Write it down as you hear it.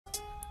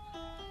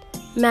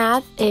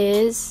Math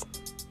is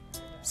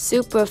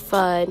super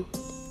fun.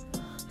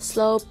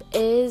 Slope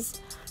is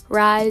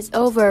rise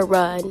over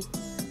run.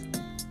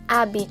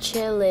 I be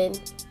chillin'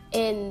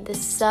 in the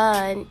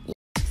sun.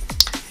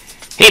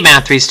 Hey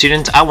Math 3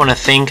 students, I want to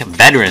thank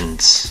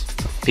veterans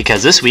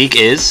because this week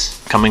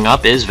coming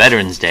up is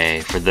Veterans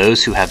Day. For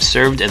those who have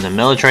served in the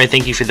military,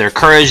 thank you for their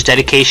courage,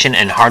 dedication,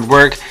 and hard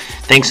work.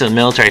 Thanks to the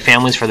military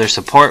families for their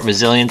support,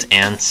 resilience,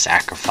 and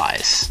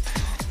sacrifice.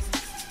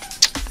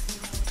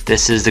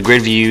 This is the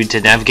grid view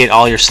to navigate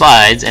all your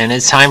slides, and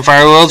it's time for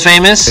our world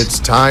famous... It's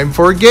time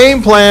for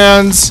game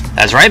plans!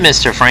 That's right,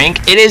 Mr.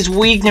 Frank. It is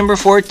week number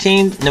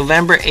 14,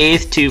 November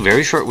 8th to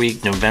very short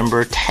week,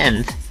 November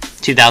 10th,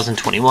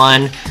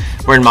 2021.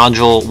 We're in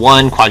Module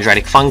 1,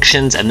 Quadratic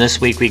Functions, and this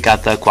week we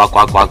got the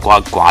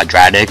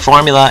quadratic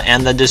formula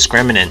and the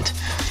discriminant.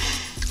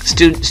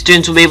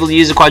 Students will be able to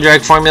use the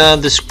quadratic formula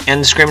and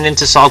discriminant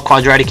to solve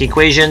quadratic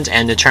equations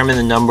and determine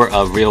the number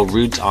of real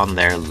roots on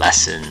their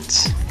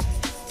lessons.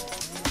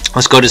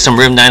 Let's go to some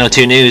Room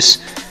 902 news.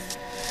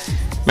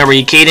 Remember,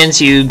 you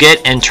cadence, you get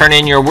and turn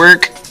in your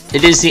work.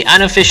 It is the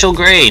unofficial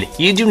grade.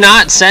 You do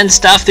not send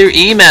stuff through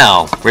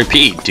email.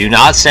 Repeat, do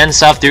not send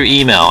stuff through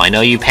email. I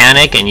know you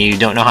panic and you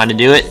don't know how to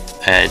do it.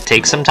 It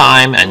takes some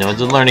time. I know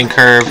it's a learning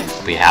curve.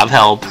 We have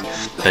help,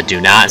 but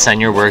do not send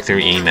your work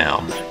through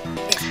email.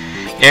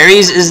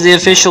 Aries is the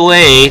official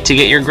way to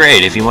get your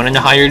grade. If you want to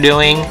know how you're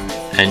doing,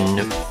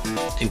 and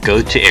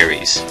go to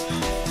Aries.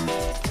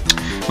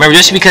 Remember,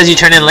 just because you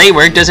turn in late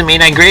work doesn't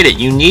mean I grade it.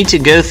 You need to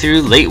go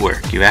through late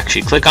work. You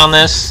actually click on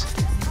this.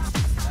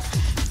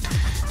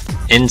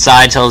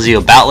 Inside tells you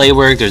about late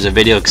work. There's a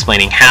video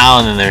explaining how,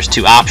 and then there's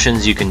two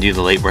options. You can do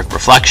the late work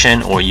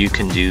reflection, or you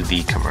can do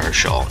the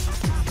commercial.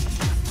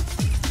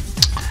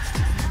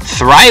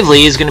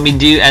 Thrively is going to be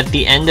due at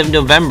the end of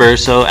November,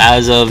 so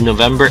as of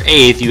November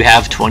 8th, you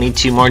have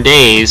 22 more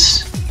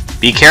days.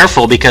 Be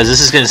careful, because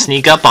this is going to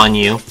sneak up on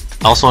you.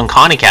 Also in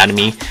Khan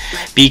Academy,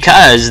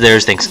 because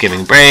there's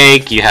Thanksgiving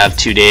break, you have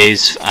 2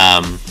 days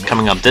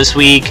coming up this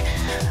week,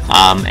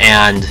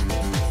 and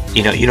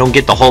you don't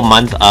get the whole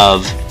month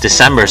of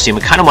December, so you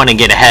kind of want to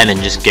get ahead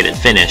and just get it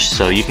finished.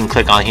 So you can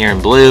click on here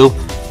in blue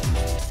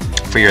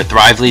for your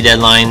Thrively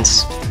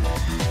deadlines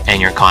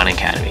and your Khan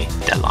Academy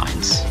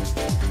deadlines.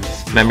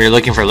 Remember, you're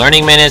looking for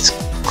learning minutes,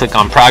 click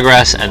on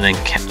progress, and then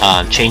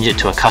change it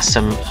to a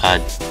custom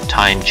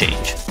time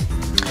change.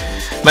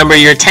 Remember,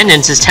 your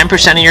attendance is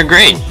 10% of your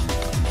grade.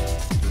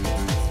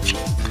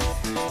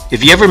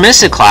 If you ever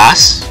miss a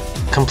class,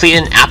 complete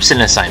an absent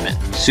assignment.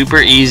 Super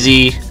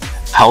easy,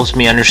 helps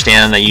me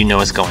understand that you know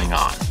what's going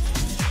on.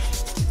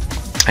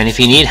 And if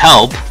you need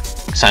help,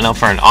 sign up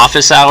for an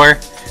office hour.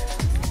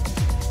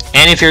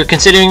 And if you're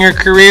considering your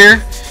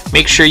career,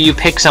 make sure you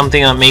pick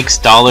something that makes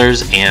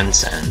dollars and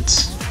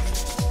cents.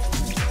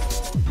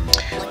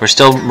 We're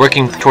still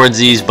working towards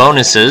these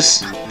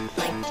bonuses.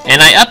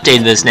 And I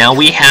updated this now.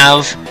 We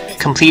have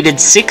completed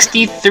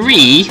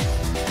 63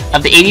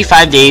 of the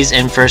 85 days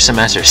in first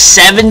semester.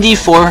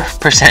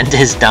 74%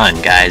 is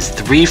done, guys.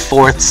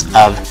 3/4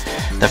 of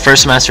the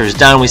first semester is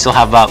done. We still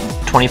have about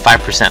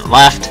 25%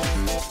 left.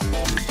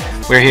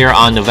 We're here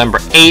on November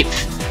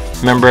 8th.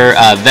 Remember,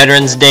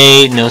 Veterans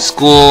Day, no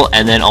school,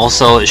 and then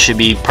also it should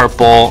be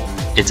purple.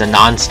 It's a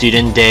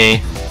non-student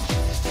day.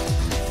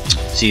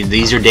 See,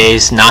 these are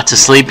days not to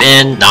sleep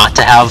in, not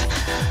to have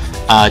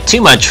too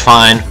much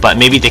fun, but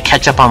maybe to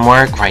catch up on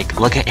work, right?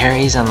 Look at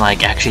Aries and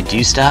actually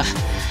do stuff.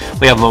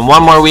 We have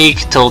one more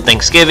week till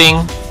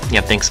Thanksgiving. You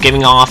have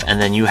Thanksgiving off,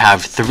 and then you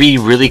have 3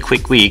 really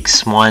quick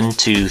weeks, 1,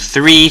 2,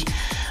 3,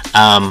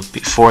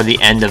 before the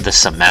end of the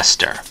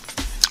semester.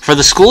 For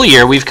the school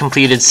year, we've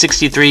completed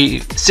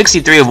 63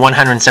 of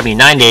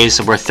 179 days,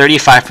 so we're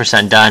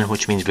 35% done,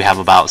 which means we have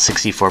about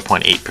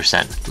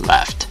 64.8%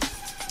 left.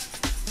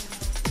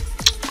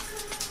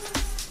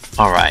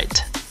 All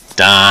right,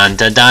 done.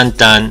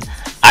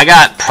 I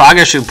got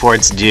progress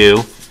reports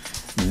due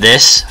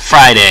this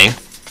Friday.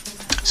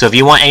 So if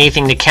you want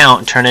anything to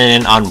count, turn it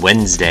in on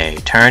Wednesday.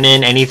 Turn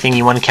in anything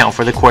you want to count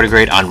for the quarter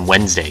grade on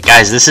Wednesday.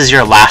 Guys, this is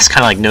your last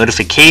kind of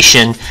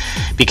notification,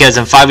 because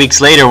in 5 weeks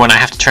later, when I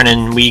have to turn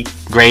in week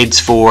grades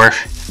for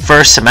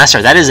first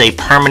semester, that is a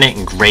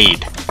permanent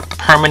grade.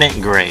 Permanent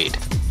grade.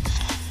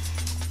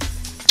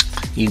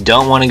 You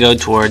don't want to go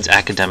towards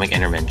academic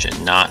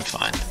intervention. Not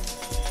fun.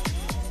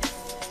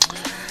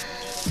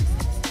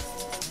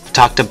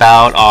 Talked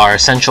about our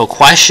essential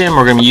question.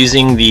 We're going to be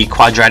using the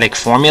quadratic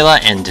formula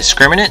and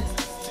discriminant,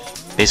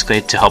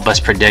 basically to help us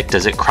predict,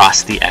 does it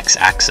cross the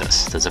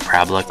x-axis? Does a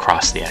parabola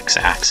cross the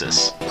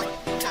x-axis?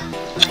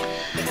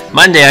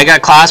 Monday, I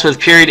got class with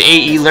period A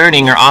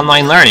e-learning or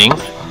online learning.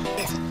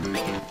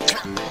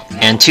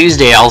 And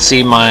Tuesday, I'll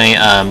see my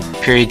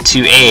period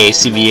 2A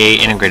CVA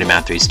integrated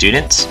math 3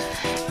 students.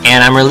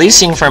 And I'm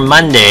releasing for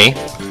Monday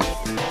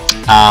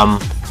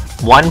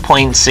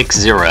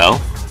 1.60,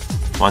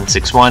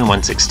 161,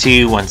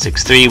 162,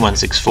 163,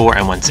 164,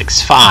 and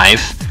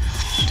 165.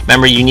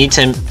 Remember, you need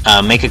to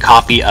make a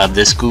copy of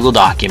this Google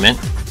document,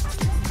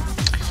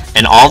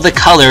 and all the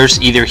colors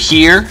either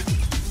here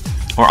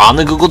or on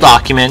the Google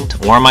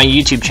document or my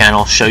YouTube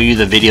channel show you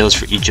the videos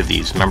for each of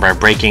these. Remember, I'm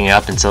breaking it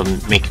up instead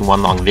of making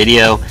one long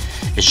video.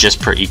 It's just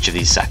per each of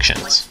these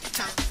sections.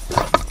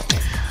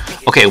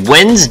 Okay,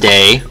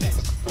 Wednesday,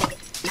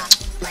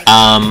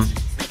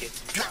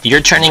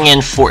 you're turning in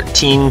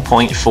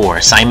 14.4,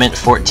 assignment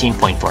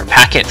 14.4,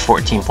 packet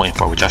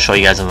 14.4, which I'll show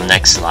you guys on the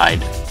next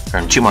slide, or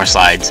in 2 more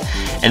slides.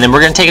 And then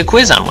we're going to take a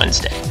quiz on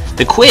Wednesday.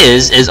 The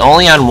quiz is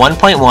only on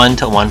 1.1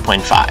 to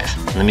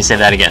 1.5. Let me say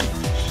that again.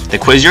 The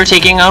quiz you're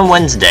taking on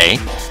Wednesday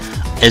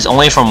is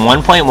only from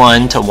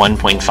 1.1 to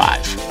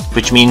 1.5,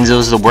 which means it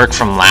was the work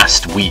from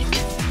last week.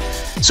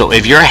 So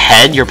if you're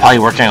ahead, you're probably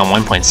working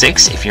on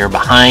 1.6. If you're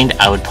behind,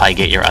 I would probably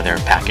get your other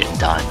packet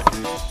done.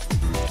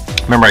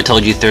 Remember, I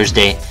told you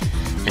Thursday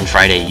and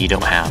Friday you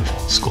don't have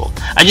school.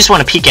 I just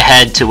want to peek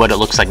ahead to what it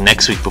looks like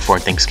next week before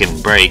Thanksgiving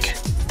break.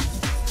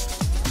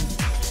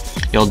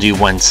 You'll do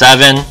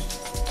 1.7.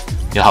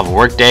 You'll have a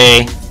work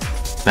day.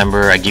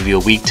 Remember, I give you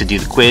a week to do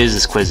the quiz.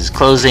 This quiz is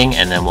closing,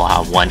 and then we'll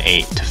have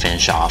 1.8 to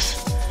finish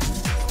off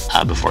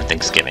before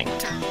Thanksgiving.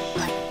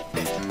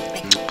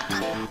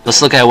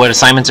 Let's look at what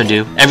assignments are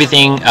due.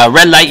 Everything,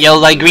 red light, yellow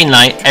light, green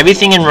light,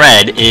 everything in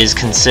red is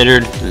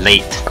considered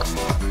late.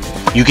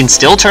 You can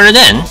still turn it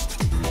in.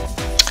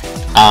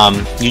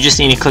 You just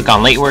need to click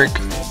on late work,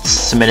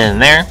 submit it in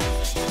there.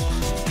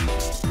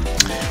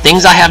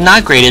 Things I have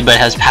not graded but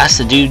has passed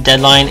the due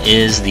deadline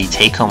is the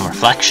take-home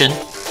reflection.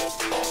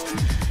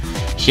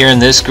 Here in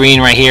this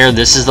green right here,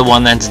 this is the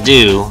one that's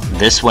due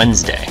this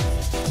Wednesday.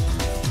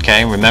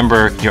 Okay,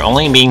 remember, you're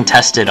only being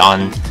tested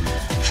on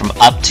from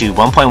up to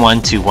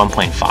 1.1 to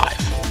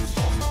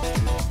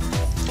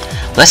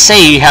 1.5. Let's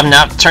say you have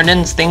not turned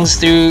in things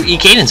through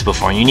eCadence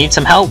before and you need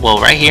some help. Well,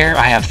 right here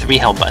I have 3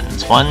 help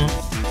buttons. 1,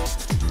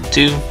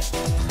 2,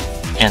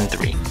 and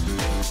 3.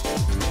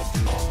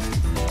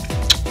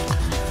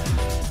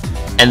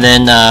 And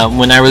then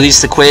when I release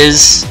the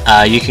quiz,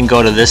 you can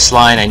go to this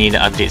slide. I need to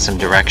update some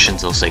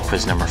directions. It'll say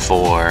quiz number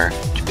 4.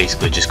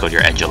 Basically just go to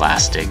your Edge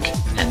Elastic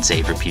and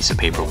save your piece of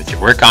paper with your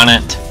work on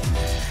it.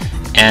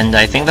 And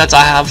I think that's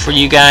all I have for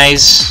you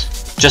guys.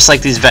 Just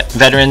like these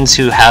veterans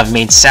who have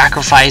made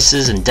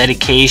sacrifices and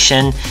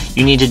dedication,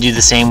 you need to do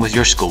the same with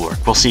your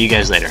schoolwork. We'll see you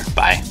guys later.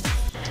 Bye.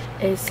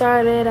 It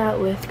started out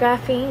with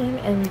graphing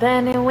and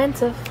then it went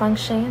to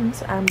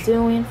functions. I'm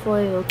doing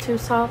FOIL to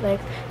solve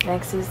x.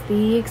 Next is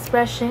the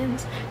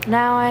expressions.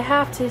 Now I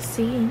have to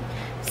see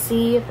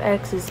if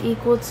x is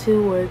equal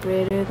to or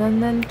greater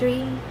than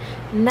 3.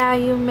 Now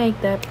you make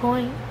that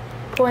point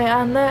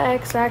on the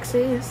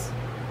x-axis.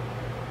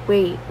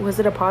 Wait, was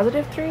it a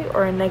positive 3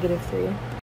 or a negative 3?